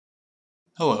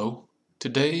Hello,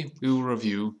 today we will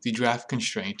review the draft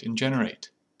constraint in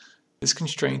Generate. This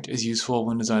constraint is useful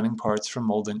when designing parts for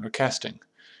molding or casting.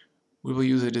 We will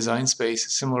use a design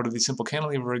space similar to the simple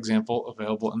cantilever example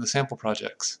available in the sample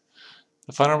projects.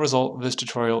 The final result of this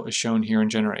tutorial is shown here in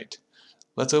Generate.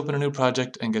 Let's open a new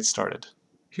project and get started.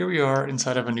 Here we are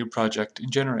inside of a new project in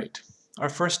Generate. Our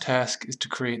first task is to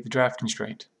create the draft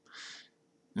constraint.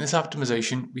 In this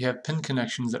optimization, we have pin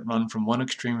connections that run from one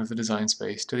extreme of the design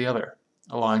space to the other,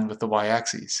 aligned with the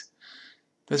y-axis.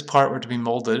 If this part were to be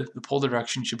molded, the pull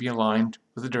direction should be aligned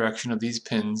with the direction of these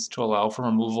pins to allow for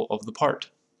removal of the part.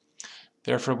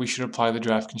 Therefore, we should apply the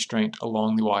draft constraint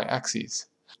along the y-axis.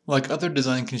 Like other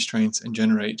design constraints in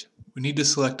Generate, we need to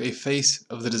select a face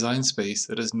of the design space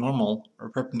that is normal or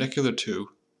perpendicular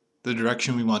to the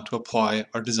direction we want to apply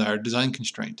our desired design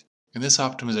constraint. In this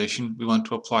optimization, we want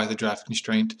to apply the draft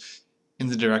constraint in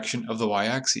the direction of the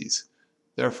y-axis.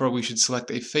 Therefore, we should select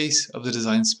a face of the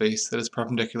design space that is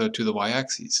perpendicular to the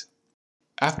y-axis.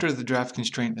 After the draft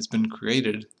constraint has been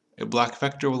created, a black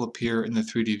vector will appear in the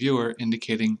 3D viewer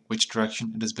indicating which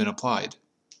direction it has been applied.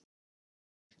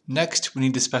 Next, we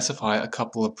need to specify a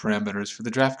couple of parameters for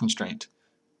the draft constraint.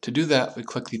 To do that, we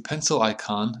click the pencil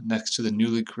icon next to the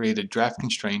newly created draft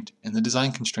constraint in the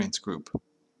Design Constraints group.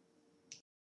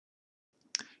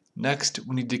 Next,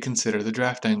 we need to consider the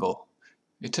draft angle.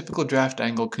 A typical draft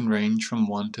angle can range from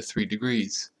 1 to 3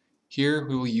 degrees. Here,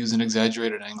 we will use an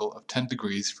exaggerated angle of 10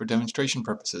 degrees for demonstration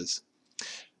purposes.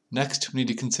 Next, we need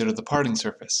to consider the parting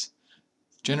surface.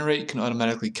 Generate can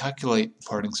automatically calculate the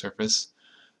parting surface,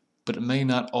 but it may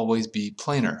not always be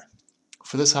planar.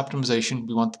 For this optimization,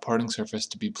 we want the parting surface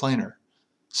to be planar,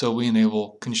 so we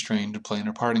enable Constrained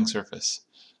Planar Parting Surface.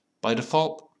 By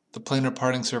default, the planar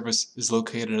parting surface is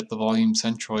located at the volume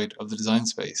centroid of the design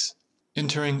space.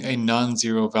 Entering a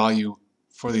non-zero value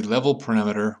for the level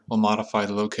parameter will modify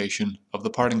the location of the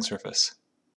parting surface.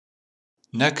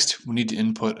 Next, we need to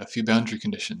input a few boundary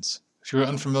conditions. If you are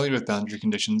unfamiliar with boundary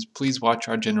conditions, please watch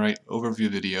our Generate overview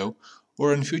video,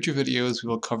 or in future videos we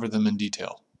will cover them in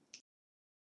detail.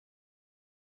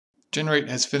 Generate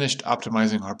has finished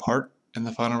optimizing our part, and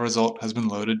the final result has been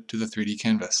loaded to the 3D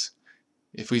canvas.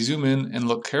 If we zoom in and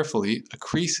look carefully, a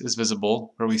crease is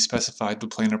visible where we specified the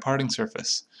planar parting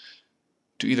surface.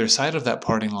 To either side of that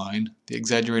parting line, the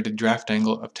exaggerated draft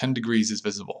angle of 10 degrees is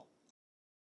visible.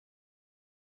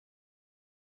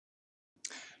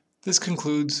 This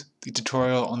concludes the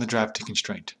tutorial on the drafting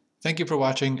constraint. Thank you for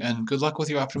watching, and good luck with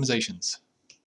your optimizations.